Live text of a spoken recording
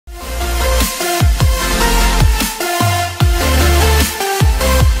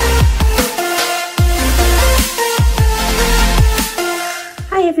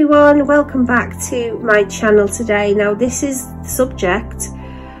everyone, welcome back to my channel today. Now this is the subject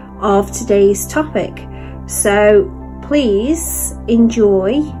of today's topic, so please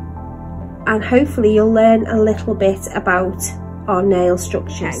enjoy and hopefully you'll learn a little bit about our nail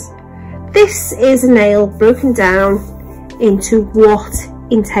structures. This is a nail broken down into what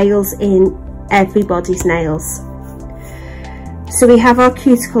entails in everybody's nails. So we have our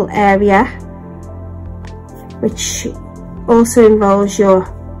cuticle area, which also involves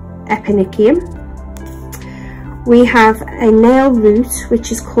your eponychium. We have a nail root,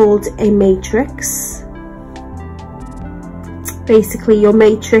 which is called a matrix. Basically your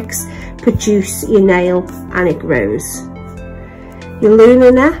matrix produces your nail and it grows. Your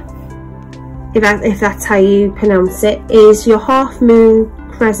lumina, if that's how you pronounce it, is your half moon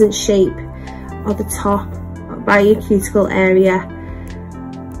crescent shape at the top by your cuticle area.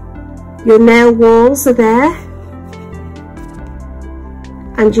 Your nail walls are there,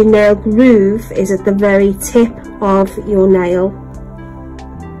 and your nail groove is at the very tip of your nail.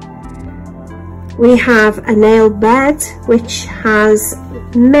 We have a nail bed which has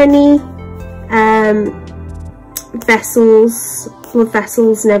many vessels, blood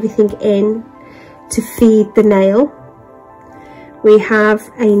vessels and everything in to feed the nail. We have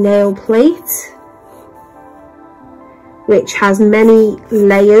a nail plate which has many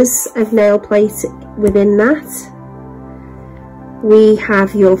layers of nail plate within that. We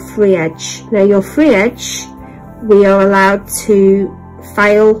have your free edge. Now your free edge, we are allowed to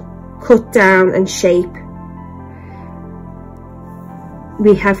file, cut down and shape.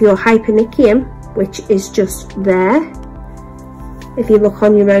 We have your hyponychium, which is just there. If you look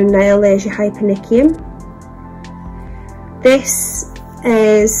on your own nail, there's your hyponychium. This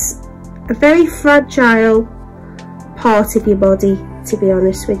is a very fragile part of your body, to be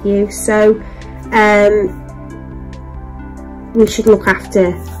honest with you, so we should look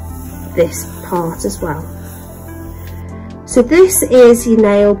after this part as well. So this is your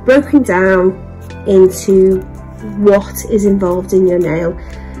nail broken down into what is involved in your nail,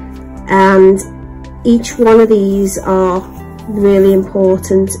 and each one of these are really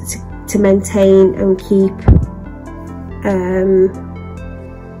important to maintain and keep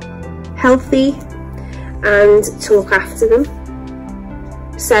healthy and to look after them.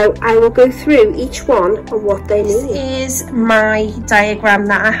 So I will go through each one and what they need. This is my diagram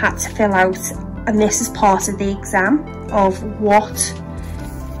that I had to fill out, and this is part of the exam of what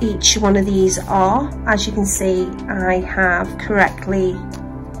each one of these are. As you can see, I have correctly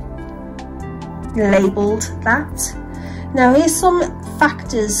labelled that. Now here's some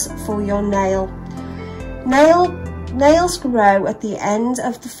factors for your nail. Nails grow at the end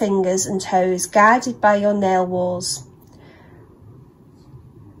of the fingers and toes, guided by your nail walls.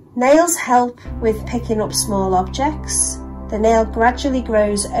 Nails help with picking up small objects. The nail gradually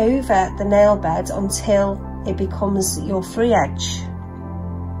grows over the nail bed until it becomes your free edge.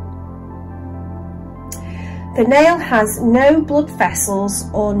 The nail has no blood vessels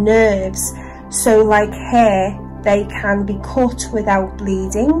or nerves, so like hair, they can be cut without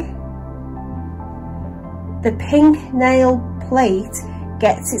bleeding. The pink nail plate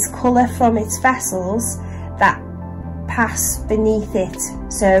gets its colour from its vessels that pass beneath it,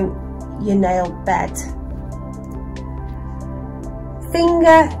 so your nail bed.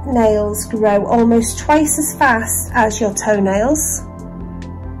 Fingernails grow almost twice as fast as your toenails.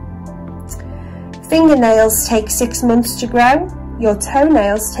 Fingernails take 6 months to grow. Your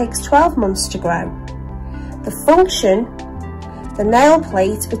toenails takes 12 months to grow. The function: the nail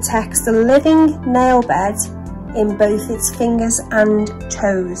plate protects the living nail bed in both its fingers and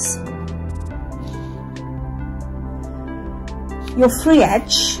toes. Your free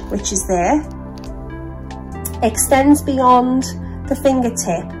edge, which is there, extends beyond the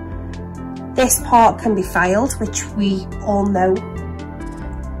fingertip. This part can be filed, which we all know.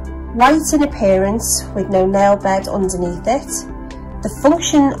 White in appearance with no nail bed underneath it. The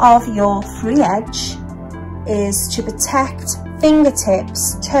function of your free edge is to protect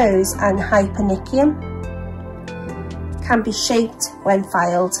fingertips, toes and hyponychium. Can be shaped when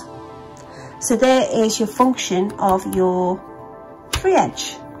filed. So there is your function of your free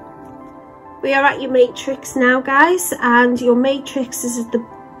edge. We are at your matrix now, guys, and your matrix is at the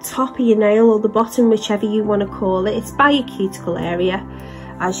top of your nail or the bottom, whichever you want to call it. It's by your cuticle area,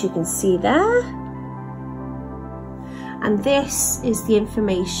 as you can see there, and this is the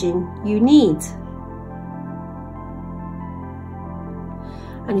information you need.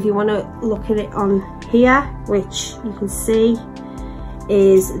 And if you want to look at it on here, which you can see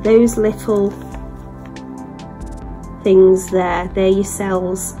is those little things there, they're your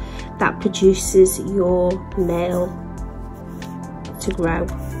cells that produces your nail to grow.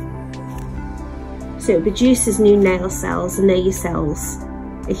 So it produces new nail cells, and they're your cells.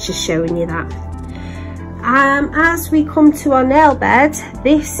 It's just showing you that. As we come to our nail bed,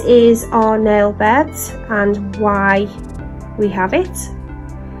 this is our nail bed and why we have it,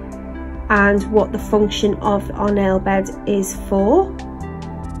 and what the function of our nail bed is for: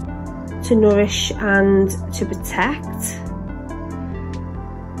 to nourish and to protect.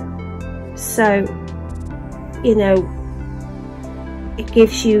 So, you know, it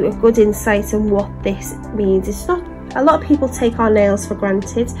gives you a good insight on what this means. It's not, a lot of people take our nails for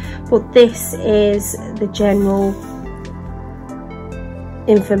granted, but this is the general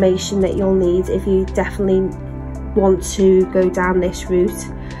information that you'll need if you definitely want to go down this route.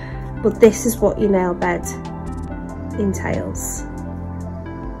 But this is what your nail bed entails.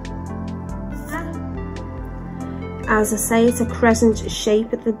 As I say, it's a crescent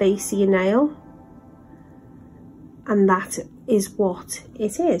shape at the base of your nail, and that is what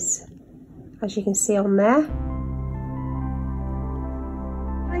it is, as you can see on there.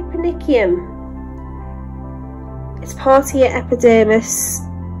 Hypericium. It's part of your epidermis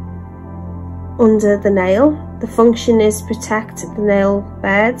under the nail. The function is protect the nail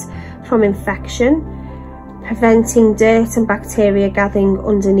bed from infection, preventing dirt and bacteria gathering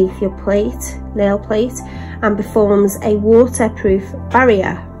underneath your nail plate, and performs a waterproof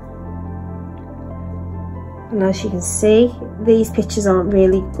barrier. And as you can see, these pictures aren't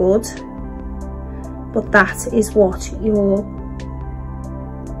really good, but that is what your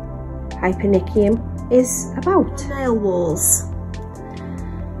hypericium is about. Nail walls.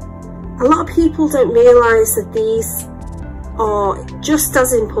 A lot of people don't realise that these are just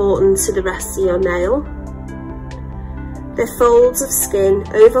as important to the rest of your nail. They're folds of skin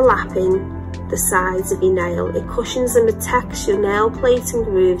overlapping the sides of your nail. It cushions and protects your nail plate and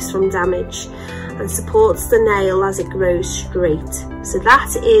grooves from damage, and supports the nail as it grows straight. So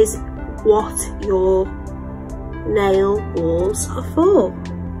that is what your nail walls are for.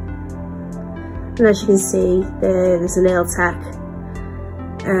 And as you can see, there's a nail tech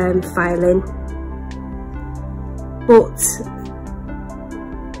filing, but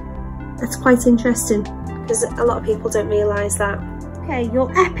it's quite interesting because a lot of people don't realise that. Okay, your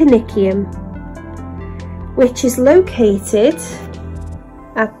epinicium, which is located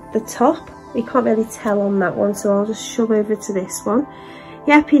at the top. We can't really tell on that one, so I'll just shove over to this one.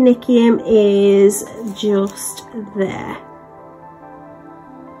 The epinicium is just there.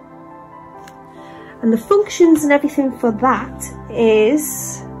 And the functions and everything for that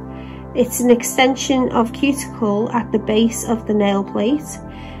is, it's an extension of cuticle at the base of the nail plate.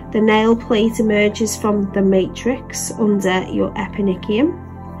 The nail plate emerges from the matrix under your epinicium.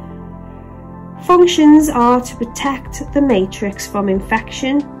 Functions are to protect the matrix from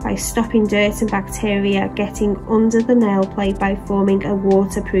infection by stopping dirt and bacteria getting under the nail plate by forming a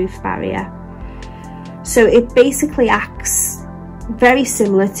waterproof barrier. So it basically acts very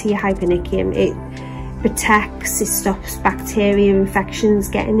similar to your hypericium. It protects, it stops bacteria infections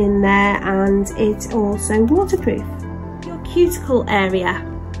getting in there, and it's also waterproof. Your cuticle area,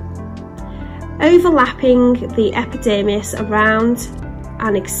 overlapping the epidermis around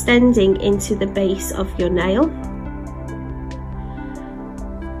and extending into the base of your nail.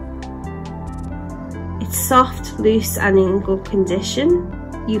 It's soft, loose and in good condition.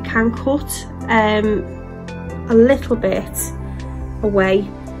 You can cut a little bit away.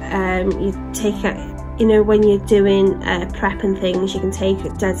 You take it, you know, when you're doing prep and things, you can take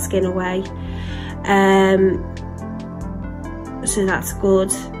dead skin away, so that's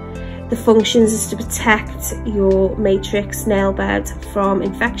good. The functions is to protect your matrix nail bed from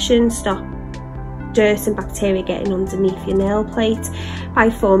infection, stop dirt and bacteria getting underneath your nail plate by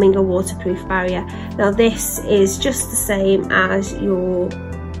forming a waterproof barrier. Now this is just the same as your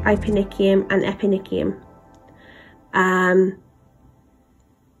hypericium and epinicium.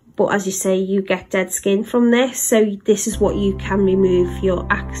 But as you say, you get dead skin from this, so this is what you can remove, your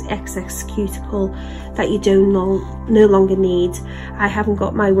excess cuticle that you no longer need. I haven't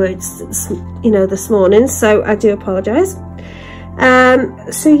got my words, this morning, so I do apologise.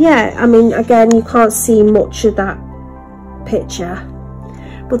 So yeah, I mean, again, you can't see much of that picture,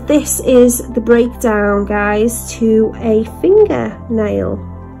 but this is the breakdown, guys, to a fingernail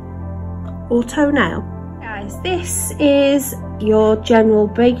or toenail. Guys, this is your general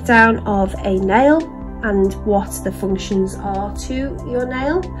breakdown of a nail and what the functions are to your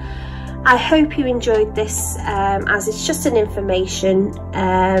nail. I hope you enjoyed this, as it's just an information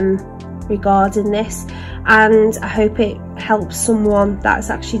regarding this, and I hope it helps someone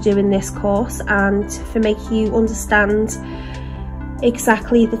that's actually doing this course and for making you understand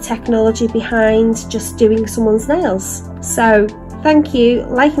exactly the technology behind just doing someone's nails. So Thank you,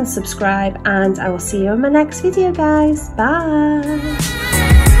 like and subscribe, and I will see you in my next video, guys. Bye.